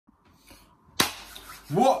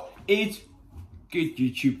What is good,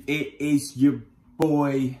 YouTube? It is your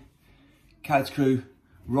boy Cad's Crew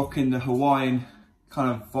rocking the Hawaiian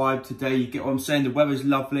kind of vibe today. You get what I'm saying? The weather's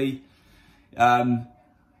lovely. Yeah, I'm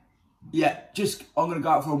gonna go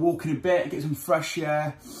out for a walk in a bit, get some fresh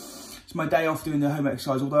air. It's my day off doing the home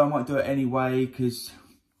exercise, although I might do it anyway because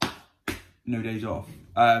no days off.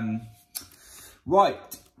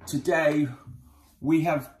 Right, today we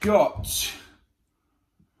have got,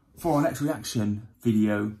 for our next reaction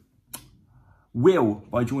video, Will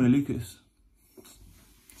by Joyner.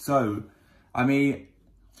 So, I mean,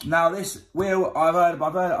 now this Will, I've heard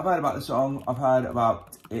about the song, I've heard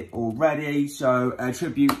about it already. So a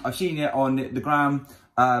tribute, I've seen it on the gram.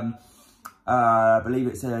 I believe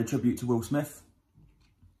it's a tribute to Will Smith.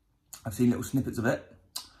 I've seen little snippets of it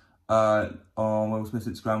on Will Smith's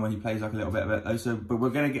Instagram where he plays like a little bit of it though. So, but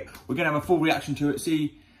we're gonna have a full reaction to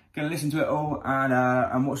it. Gonna listen to it all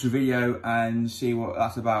and watch the video and see what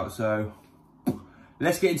that's about. So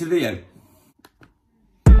let's get into the video.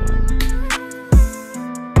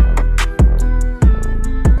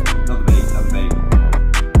 Love the beat, love the beat.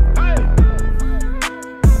 Hey.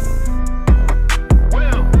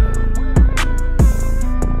 Will.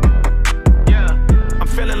 Yeah, I'm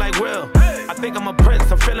feeling like Will. Hey. I think I'm a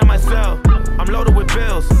prince, I'm feeling myself. I'm loaded with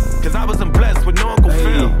bills, cause I wasn't blessed with no Uncle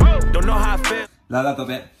Phil. Don't know how I feel. I love that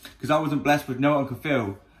bit. Because I wasn't blessed with no Uncle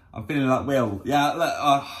Phil. I'm feeling like Will. Yeah, look,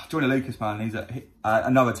 Joyner, man, he's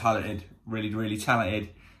another talented, really talented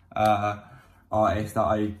artist that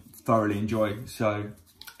I thoroughly enjoy. So,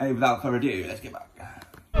 and without further ado, let's get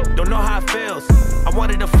back. Don't know how it feels. I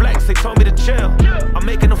wanted to flex, they told me to chill. I'm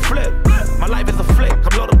making a flip. My life is a flick,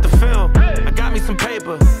 I'm loaded up the film. I got me some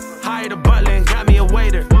paper, hired a butler and got me a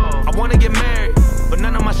waiter. I want to get married, but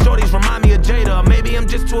none of my shorties remind me of Jada. Or maybe I'm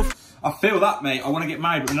just too... I feel that, mate. I want to get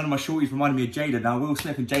married, but none of my shorties reminded me of Jada. Now, Will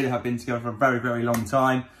Smith and Jada have been together for a very long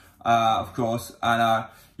time, of course. And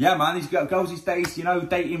yeah, man, these girls these days, you know,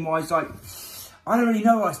 dating-wise, like, I don't really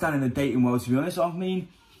know where I stand in the dating world, to be honest. I mean,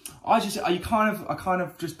 I kind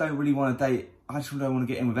of just don't really want to date. I just don't want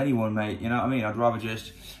to get in with anyone, mate. You know what I mean? I'd rather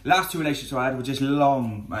just... Last two relationships I had were just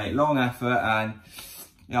long, mate, long effort, and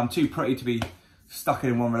you know, I'm too pretty to be stuck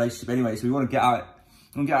in one relationship anyway. So we want to get out.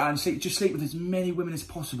 And get out and sleep with as many women as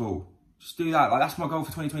possible. Just do that. Like, that's my goal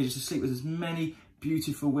for 2020, just to sleep with as many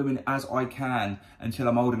beautiful women as I can until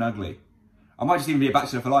I'm old and ugly. I might just even be a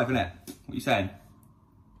bachelor for life, innit? What are you saying?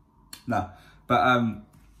 No. But,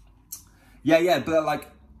 yeah, but like,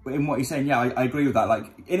 in what you're saying, yeah, I agree with that.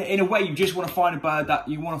 Like, in a way, you just want to find a bird that,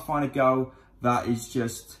 you want to find a girl that is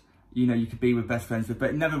just, you know, you could be with best friends with,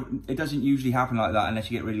 but it doesn't usually happen like that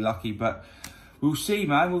unless you get really lucky. But we'll see,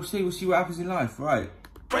 man. We'll see what happens in life, right?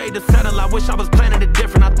 Afraid to settle, I wish I was planning it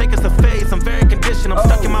different. I think it's a phase, I'm very conditioned. I'm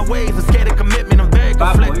stuck in my ways, I'm scared of commitment, I'm very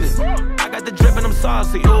conflicted. I got the drip and I'm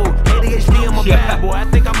saucy, ooh. ADHD, I'm a bad boy. I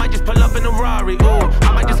think I might just pull up in a Rari, ooh.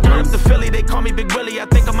 I might just grab the Philly, they call me Big Willie. I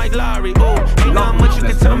think I might Larry, ooh. Ain't not much you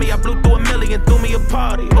can tell me, I blew through a million, threw me a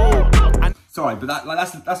party, ooh. Sorry, but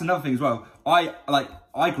that's another thing as well. I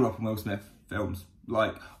grew up in Will Smith films.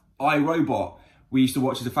 Like, iRobot, we used to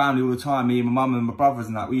watch as a family all the time, me and my mum and my brothers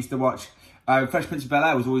and that. We used to watch... Fresh Prince of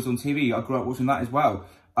Bel-Air was always on TV. I grew up watching that as well.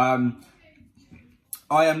 I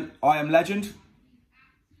Am Legend.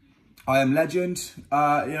 I Am Legend. You know,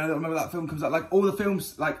 I remember that film comes out. Like, all the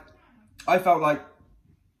films, like, I felt like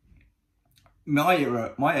my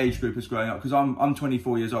era, my age group was growing up, because I'm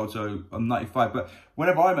 24 years old, so I'm 95. But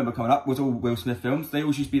whenever I remember coming up was all Will Smith films. They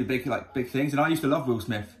always used to be the big things, and I used to love Will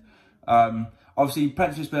Smith. Obviously,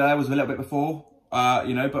 Prince of Bel-Air was a little bit before,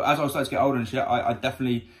 you know, but as I was starting to get older and shit, I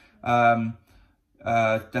definitely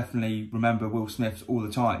remember Will Smith's all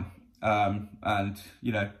the time. And,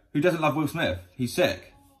 you know, who doesn't love Will Smith? He's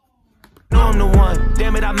sick. No, I'm the one.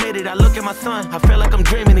 Damn it, I made it. I look at my son. I feel like I'm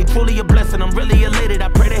dreaming. He truly a blessing. I'm really elated. I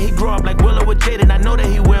pray that he grow up like Willow with Jaden. I know that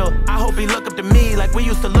he will. I hope he look up to me like we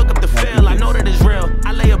used to look up to Phil. I know that it's real.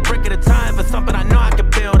 I lay a brick at a time for something I know I can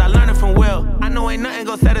build. I learned it from Will. I know ain't nothing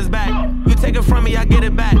gonna set us back. You take it from me, I get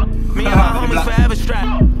it back. Me and my homies forever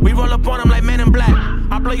strapped. We roll up on them like Men in Black.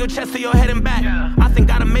 I blow your chest to your head and back. I think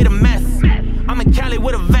I done made a mess. I'm in Cali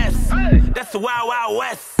with a vest. That's the Wild Wild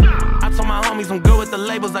West. I told my homies I'm good with the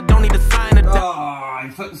labels. I don't need to sign it.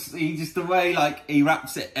 He just the way like he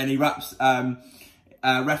raps it, and he raps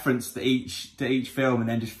reference to each film, and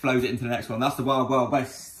then just flows it into the next one. That's the Wild Wild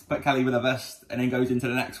West. But Cali with a vest, and then goes into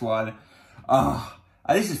the next one.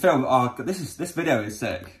 This video is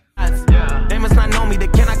sick. They must not know me. They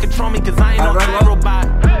cannot control me because I ain't no robot.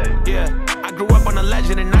 Yeah. I grew up on a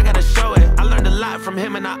legend and I gotta show it. I learned a lot from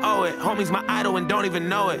him and I owe it. Homie's my idol and don't even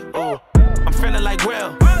know it. Oh, I'm feeling like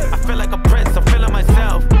Will. I feel like a prince, I'm feeling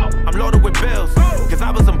myself. I'm loaded with bills, cause I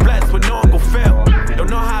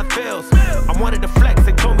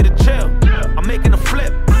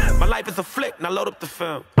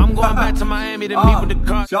me to meet with the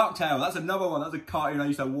car. Shark Tale, that's another one. That's a cartoon I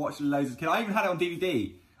used to watch loads as a kid. I even had it on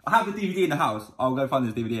DVD. I have the DVD in the house. I'll go find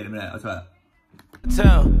this DVD in a minute, I swear.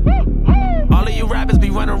 All of you rappers be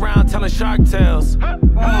running around telling shark tales.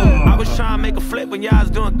 I was trying to make a flip when y'all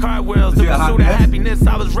was doing cartwheels. In pursuit of happiness,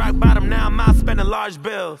 I was rock bottom, now I'm out spending large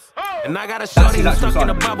bills. And I got a shorty who's stuck in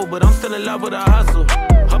a bubble, but I'm still in love with her hustle.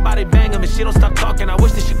 Her body banging, but she don't stop talking, I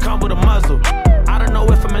wish that she come with a muzzle. I don't know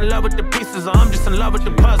if I'm in love with the pieces or I'm just in love with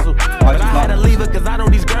the puzzle. But I had to leave her cause I know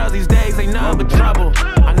these girls these days ain't nothing but trouble.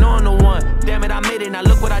 I know I'm the one, damn it I made it, now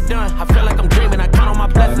look what I done. I feel like I'm dreaming, I count on my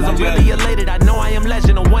blessings, I'm really elated. I know I am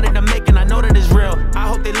legend, I wanted to make it, I know that it's real. I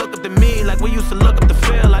hope they look up to me like we used to look up to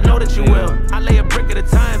Phil. I know that you will. I lay a brick at a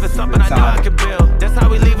time for something I know I can build. That's how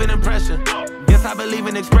we leave an impression. Yes, I believe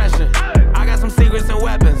in expression. I got some secrets and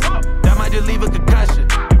weapons that might just leave a concussion.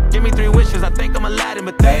 Give me 3 wishes, I think I'm Aladdin,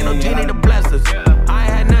 but there ain't no genie to bless us. I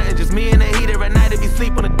ain't had nothing, just me and the heater at night if you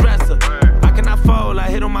sleep on the dresser. I cannot fold, I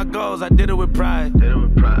hit on my goals, I did it with pride.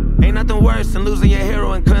 Ain't nothing worse than losing your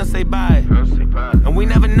hero and couldn't say bye. And we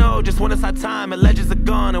never know just when it's our time, and legends are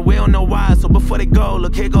gone and we don't know why. So before they go,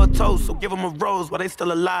 look, here go a toast, so give them a rose while they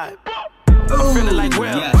still alive. I'm feeling like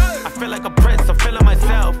Will, I feel like a prince, I'm feeling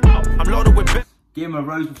myself. I'm loaded with bits. Give them a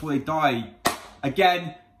rose before they die.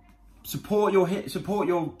 Again, support your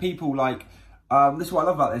people. Like, this is what I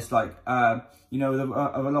love about this. Like, you know,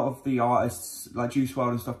 of a lot of the artists, like Juice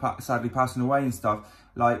WRLD and stuff, sadly passing away and stuff.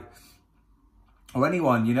 Like, or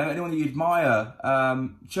anyone, you know, anyone that you admire,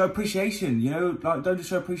 show appreciation. You know, like, don't just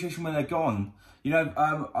show appreciation when they're gone. You know,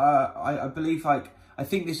 I believe, like, I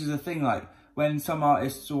think this is a thing. Like, when some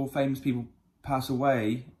artists or famous people pass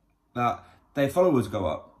away, that their followers go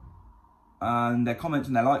up. And their comments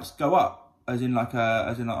and their likes go up, as in like,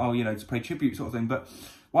 oh, you know, to pay tribute sort of thing. But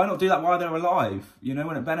why not do that while they're alive? You know,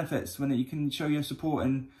 when it benefits, when you can show your support,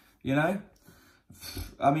 and you know,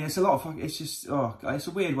 I mean, it's a lot of, it's just, oh, it's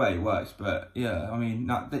a weird way it works, but yeah, I mean,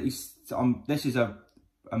 this is a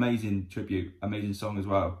amazing tribute, amazing song as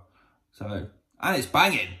well. So, and it's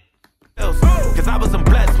banging. Cause I wasn't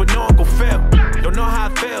blessed with no Uncle Phil. Don't know how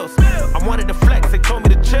it feels. I wanted to flex, they told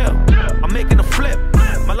me to chill. I'm making a flip.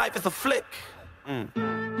 My life is a flick. Oh.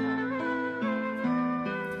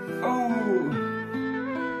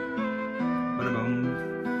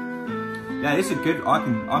 Yeah, this is good.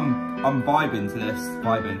 I'm vibing to this.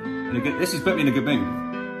 Vibing. This has put me in a good mood.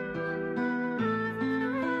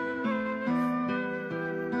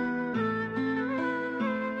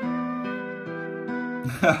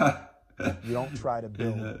 You don't try to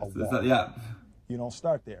build a wall. You don't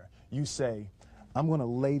start there. You say, I'm going to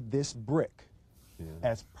lay this brick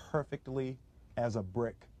as perfectly as a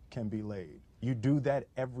brick can be laid. You do that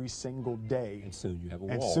every single day. And soon you have a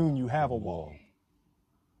wall. And soon you have a wall.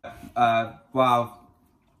 Wow.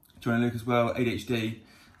 Joyner Lucas Well, ADHD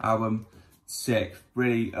album. Sick.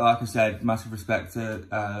 Really, like I said, massive respect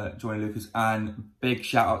to Joyner Lucas, and big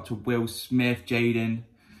shout out to Will Smith, Jaden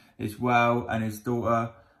as well, and his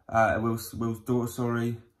daughter. Will's daughter,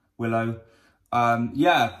 sorry, Willow.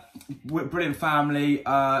 Yeah, brilliant family.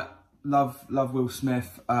 Love Will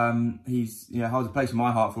Smith. He's, you know, holds a place in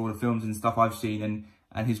my heart for all the films and stuff I've seen,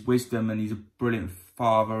 and his wisdom, and he's a brilliant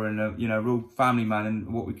father and a, you know, real family man,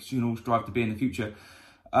 and what we should all strive to be in the future.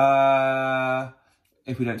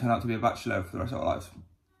 If we don't turn out to be a bachelor for the rest of our lives.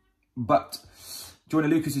 But Joyner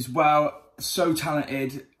Lucas as well. So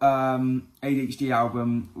talented. ADHD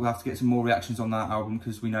album. We'll have to get some more reactions on that album,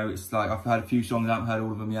 because we know it's like, I've heard a few songs, I haven't heard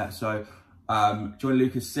all of them yet. So Joyner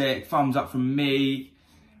Lucas, sick. Thumbs up from me.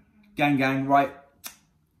 Gang, right.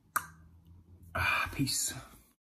 Peace.